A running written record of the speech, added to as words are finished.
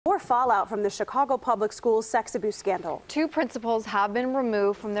More fallout from the Chicago Public Schools sex abuse scandal. 2 principals have been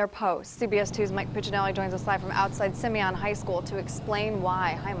removed from their posts. CBS 2's Mike Puccinelli joins us live from outside Simeon High School to explain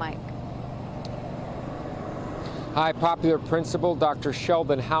why. Hi, Mike. Hi, popular principal Dr.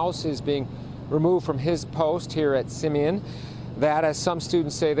 Sheldon House is being removed from his post here at Simeon. That, as some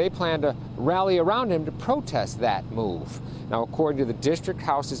students say, they plan to rally around him to protest that move. Now, according to the district,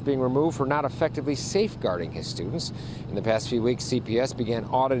 House is being removed for not effectively safeguarding his students. In the past few weeks, CPS began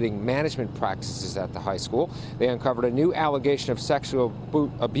auditing management practices at the high school. They uncovered a new allegation of sexual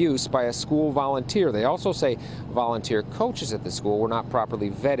abuse by a school volunteer. They also say volunteer coaches at the school were not properly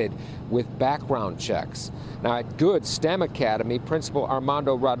vetted with background checks. Now, at Good STEM Academy, Principal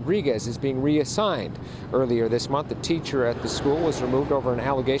Armando Rodriguez is being reassigned. Earlier this month, the teacher at the school was removed over an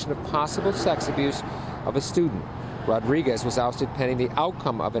allegation of possible sex abuse of a student. Rodriguez was ousted pending the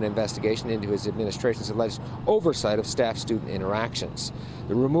outcome of an investigation into his administration's alleged oversight of staff-student interactions.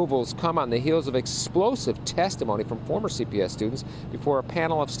 The removals come on the heels of explosive testimony from former CPS students before a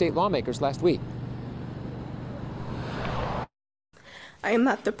panel of state lawmakers last week. I am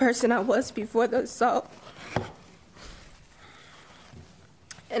not the person I was before the assault,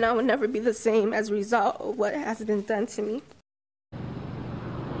 and I will never be the same as a result of what has been done to me.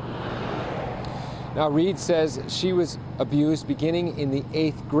 Now, Reed says she was abused beginning in the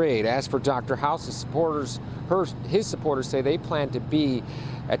 8th grade. As for Dr. House, his supporters say they plan to be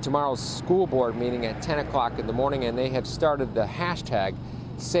at tomorrow's school board meeting at 10 o'clock in the morning, and they have started the hashtag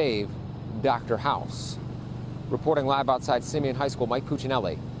Save Dr. House. Reporting live outside Simeon High School, Mike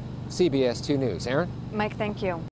Puccinelli, CBS 2 News. Aaron? Mike, thank you.